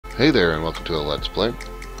Hey there, and welcome to a Let's Play.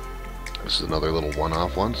 This is another little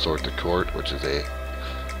one-off one, Sword to Court, which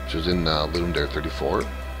was in Loom Dare 34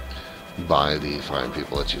 by the fine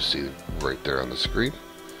people that you see right there on the screen.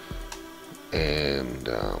 And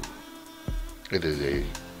it is a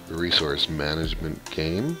resource management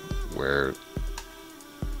game where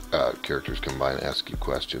characters come by and ask you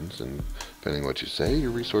questions, and depending on what you say,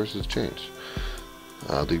 your resources change.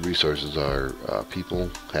 The resources are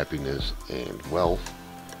people, happiness, and wealth.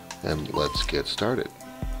 And let's get started.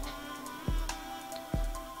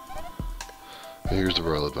 Here's the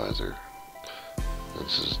Royal Advisor.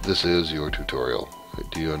 This is your tutorial.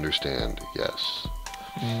 Do you understand? Yes.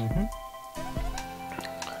 Mm-hmm.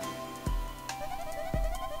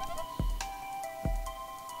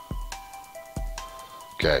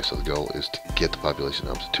 Okay, so the goal is to get the population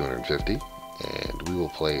up to 250, and we will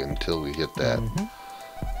play until we hit that. Mm-hmm.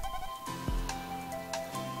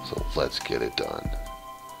 So let's get it done.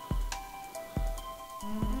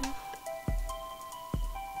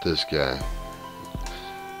 This guy,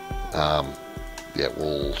 yeah,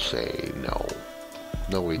 we'll say no.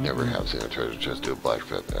 No, we never have seen a treasure chest do a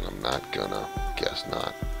blacksmith, and I'm not gonna guess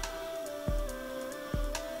not.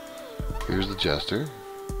 Here's the jester.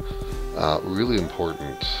 Really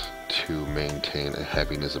important to maintain a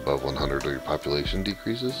happiness above 100 or your population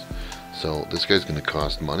decreases. So this guy's gonna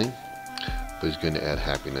cost money, but he's going to add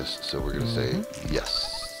happiness, so we're gonna say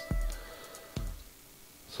yes.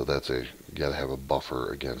 So that's you gotta have a buffer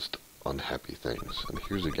against unhappy things. And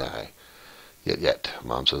here's a guy. Yet.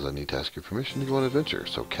 Mom says I need to ask your permission to go on an adventure.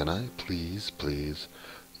 So can I? Please.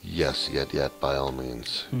 Yes, yet. By all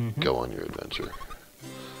means, go on your adventure.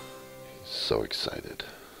 He's so excited.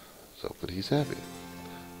 But he's happy.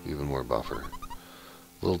 Even more buffer.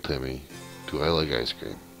 Little Timmy, do I like ice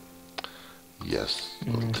cream? Yes,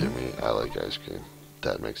 little Timmy, I like ice cream.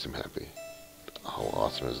 That makes him happy. How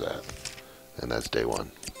awesome is that? And that's day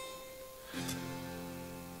one.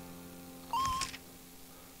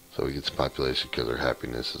 So we get some population because our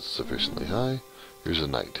happiness is sufficiently high. Here's a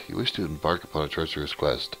knight. You wish to embark upon a treacherous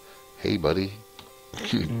quest. Hey, buddy.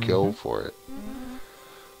 Go for it.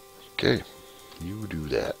 Okay. You do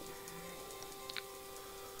that.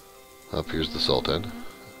 Up here's the Sultan.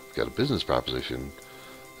 Got a business proposition.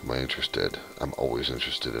 Am I interested? I'm always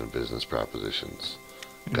interested in business propositions.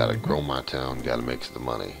 Gotta grow my town. Gotta make the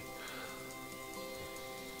money.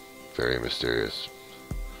 Very mysterious.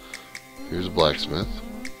 Here's a blacksmith.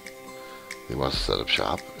 He wants to set up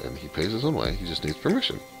shop, and he pays his own way. He just needs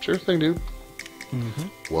permission. Sure thing, dude.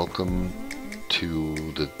 Welcome to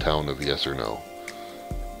the town of yes or no.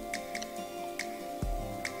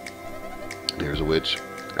 Here's a witch.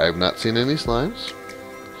 I have not seen any slimes.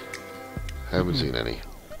 Haven't seen any.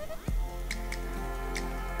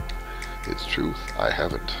 It's truth. I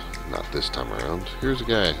haven't. Not this time around. Here's a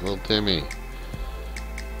guy, little Timmy.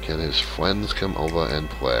 Can his friends come over and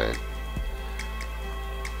play?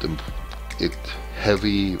 It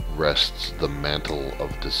heavy rests the mantle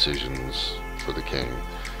of decisions for the king.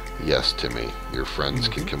 Yes, Timmy, your friends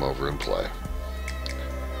can come over and play.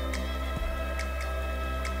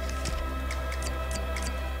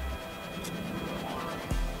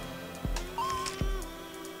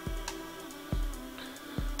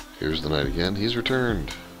 Here's the knight again. He's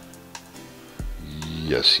returned.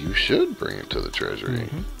 Yes, you should bring it to the treasury.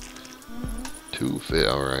 2 fit.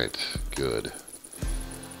 Alright, good.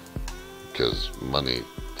 Because money,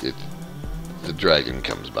 the dragon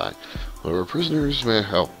comes by. Whatever prisoners may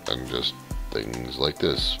help, and just things like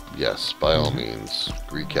this. Yes, by all means,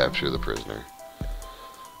 recapture the prisoner.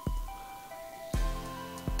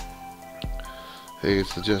 Hey,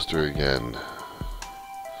 it's the jester again.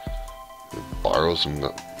 Borrow some.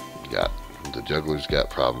 The juggler's got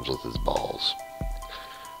problems with his balls.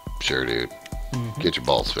 Sure, dude. Get your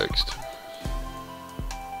balls fixed.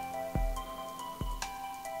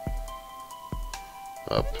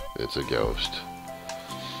 Up, it's a ghost.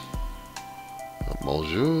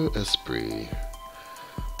 Bonjour, Esprit.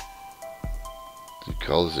 Do you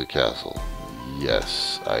call this a castle?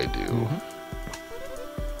 Yes, I do.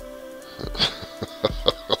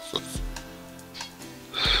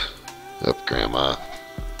 Up, Grandma.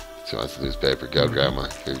 She wants the newspaper. Go, Grandma.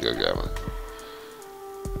 Here you go, Grandma.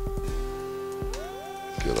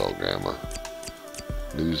 Good old Grandma.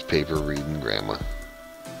 Newspaper reading Grandma.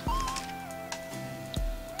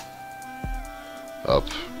 Up.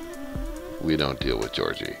 We don't deal with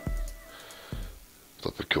Georgie.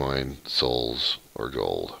 Flip a coin, souls, or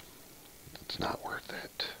gold. It's not worth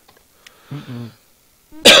it.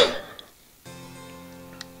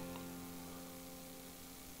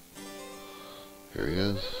 Here he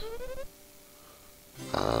is.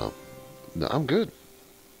 No, I'm good.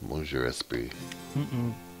 Bonjour, Esprit.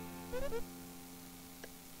 Mm-mm.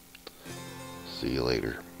 See you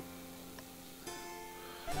later.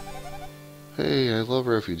 Hey, I love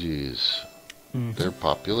refugees. Mm-hmm. Their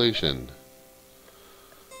population.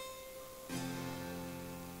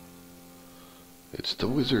 It's the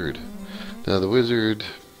wizard. Now, the wizard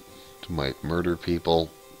might murder people,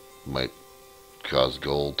 might cause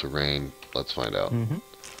gold to rain. Let's find out. Mm-hmm.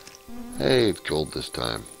 Hey, it's gold this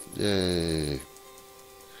time. Yay.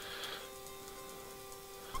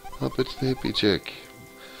 Up, it's the hippie chick.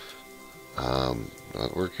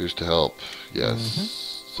 Want workers to help. Yes. Mm-hmm.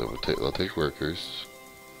 So we'll take workers.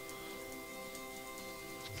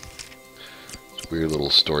 It's weird little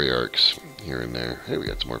story arcs here and there. Hey, we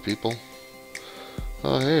got some more people.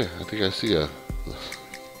 Oh, hey, I think I see a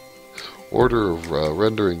order of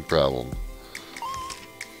rendering problem.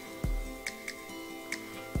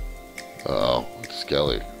 Uh-oh,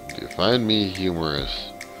 Skelly. Do you find me humorous?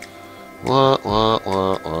 Wah, wah,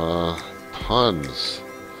 wah, wah. Puns.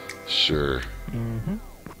 Sure. Mm-hmm.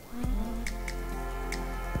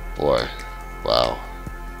 Boy. Wow.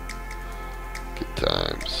 Good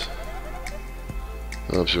times.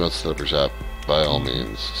 Oh, if she wants to set up her shop, by all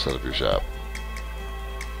means, set up your shop.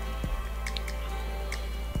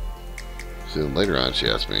 So then later on she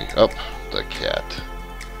asked me, the cat.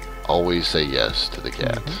 Always say yes to the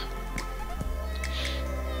cat.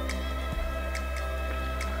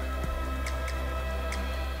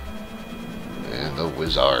 And the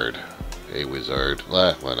wizard. Hey, wizard.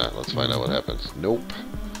 Why not? Let's find out what happens. Nope.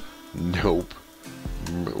 Nope.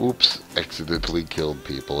 Oops. Accidentally killed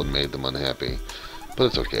people and made them unhappy. But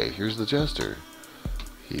it's okay. Here's the jester.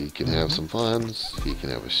 He can have some funds. He can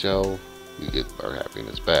have a show. We get our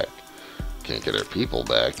happiness back. Can't get our people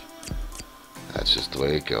back. That's just the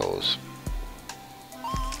way it goes.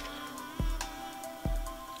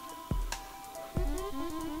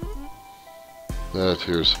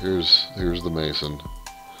 Here's the Mason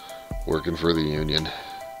working for the Union.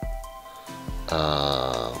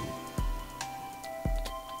 I'm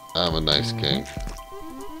a nice king.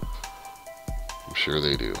 I'm sure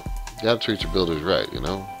they do. You gotta treat your builders right, you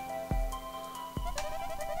know.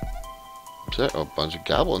 A bunch of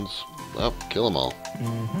goblins. Well, kill them all.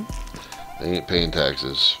 They ain't paying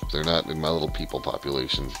taxes. They're not in my little people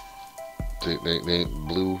population. They ain't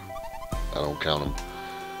blue. I don't count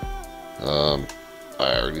them.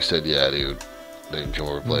 I already said yeah, dude. They can come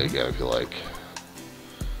over and play again if you like.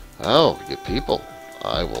 Oh, get people.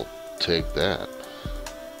 I will take that.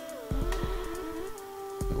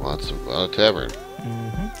 You want a tavern?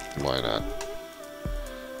 Why not?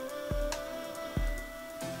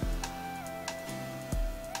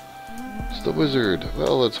 It's the wizard.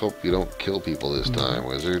 Well, let's hope you don't kill people this time,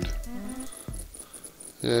 wizard.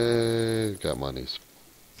 Yay, got monies.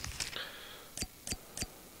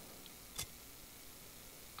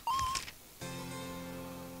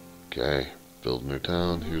 Okay, build a new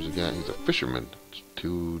town. Here's a guy. He's a fisherman.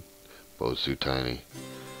 Boat's too tiny.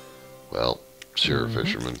 Well, sure,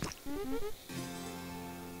 fisherman.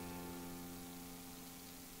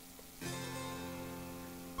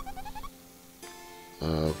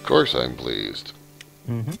 Of course I'm pleased.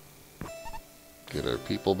 Get our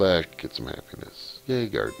people back, get some happiness. Yay,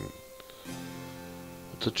 garden.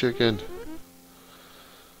 What's a chicken?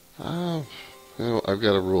 You know, I've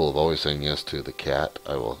got a rule of always saying yes to the cat.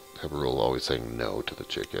 I will have a rule of always saying no to the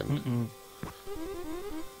chicken.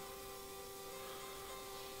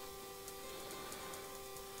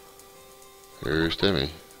 Here's Timmy.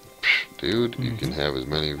 Psh, dude, you can have as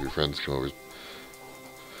many of your friends come over.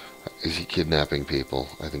 Is he kidnapping people?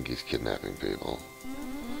 I think he's kidnapping people.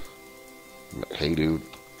 Hey, dude.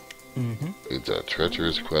 It's a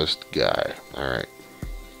treacherous quest guy. Alright.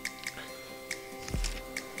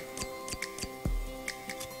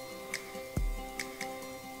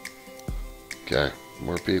 Okay,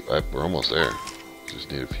 more people. We're almost there.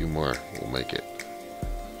 Just need a few more. We'll make it.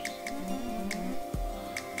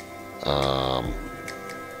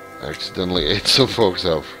 Accidentally ate some folks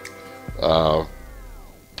up.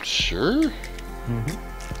 Sure?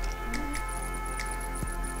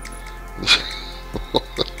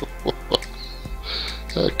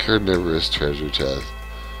 A carnivorous treasure chest.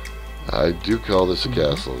 I do call this a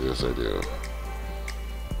castle. Yes, I do.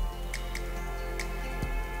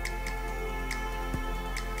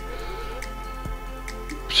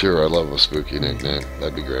 Sure, I love a spooky nickname.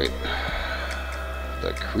 That'd be great.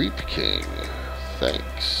 The Creep King.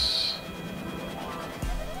 Thanks.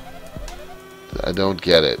 I don't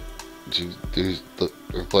get it.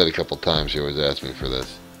 We've played a couple times. She always asks me for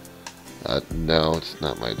this. No, it's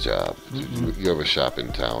not my job. You have a shop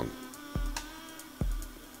in town.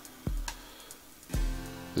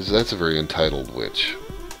 That's a very entitled witch.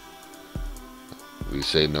 We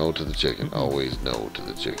say no to the chicken. Always no to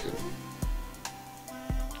the chicken.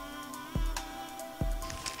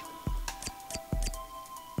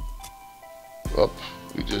 Oh,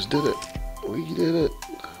 we just did it. We did it.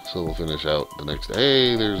 So we'll finish out the next day.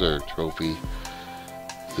 Hey, there's our trophy.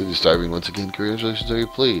 City starving once again. Congratulations. Are you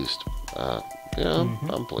pleased? Yeah,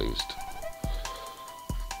 I'm pleased.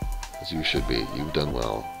 As you should be. You've done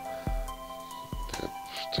well.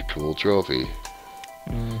 It's a cool trophy.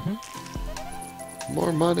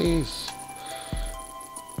 More monies.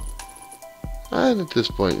 And at this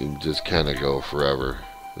point, you can just kind of go forever.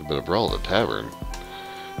 There's been a brawl at the tavern.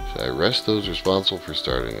 Should I arrest those responsible for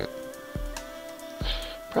starting it?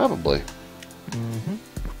 Probably.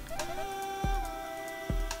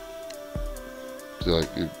 Feel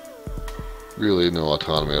like you really no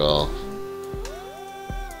autonomy at all.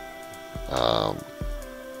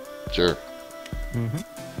 Sure.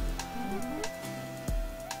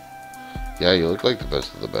 Yeah, you look like the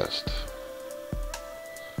best of the best.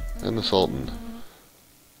 And the Sultan.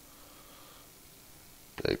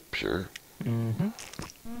 Sure.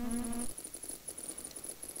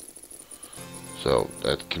 So,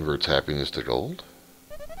 that converts happiness to gold?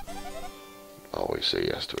 Always say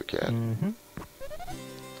yes to a cat.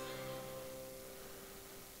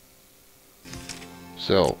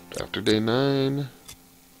 So, after day 9,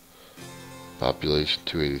 population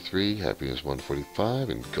 283, happiness 145,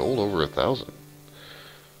 and gold over 1,000.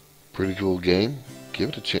 Pretty cool game. Give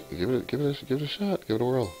it a shot. Give it a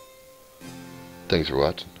whirl. Thanks for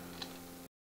watching.